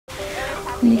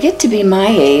When you get to be my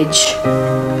age,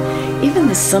 even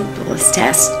the simplest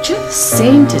tasks just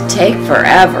seem to take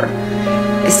forever,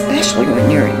 especially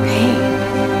when you're in pain.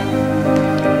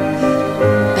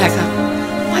 Becca,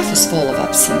 life is full of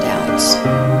ups and downs.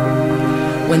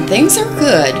 When things are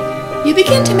good, you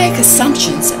begin to make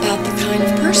assumptions about the kind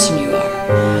of person you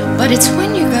are. But it's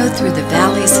when you go through the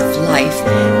valleys of life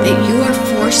that you are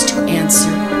forced to answer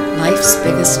life's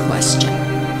biggest question.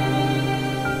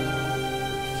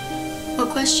 What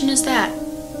question is that?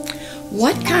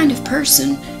 What kind of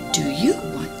person do you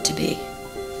want to be?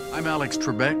 I'm Alex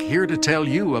Trebek, here to tell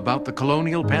you about the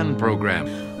Colonial Penn Program.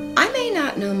 I may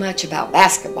not know much about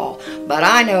basketball, but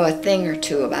I know a thing or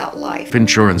two about life.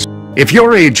 Insurance. If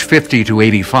you're age 50 to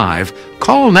 85,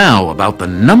 call now about the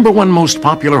 #1 most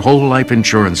popular whole life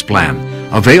insurance plan,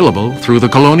 available through the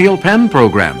Colonial Penn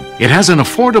Program. It has an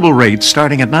affordable rate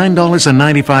starting at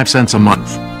 $9.95 a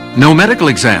month. No medical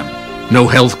exam, no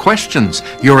health questions.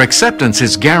 Your acceptance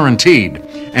is guaranteed.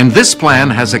 And this plan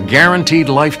has a guaranteed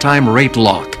lifetime rate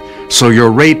lock, so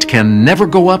your rate can never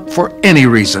go up for any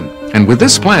reason. And with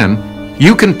this plan,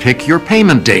 you can pick your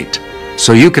payment date,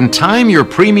 so you can time your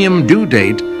premium due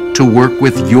date to work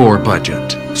with your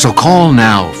budget. So call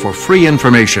now for free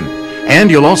information, and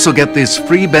you'll also get this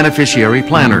free beneficiary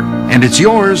planner, and it's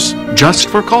yours just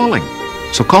for calling.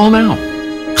 So call now.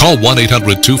 Call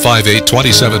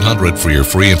 1-800-258-2700 for your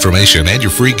free information and your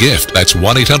free gift. That's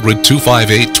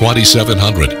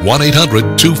 1-800-258-2700.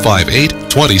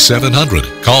 1-800-258-2700.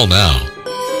 Call now.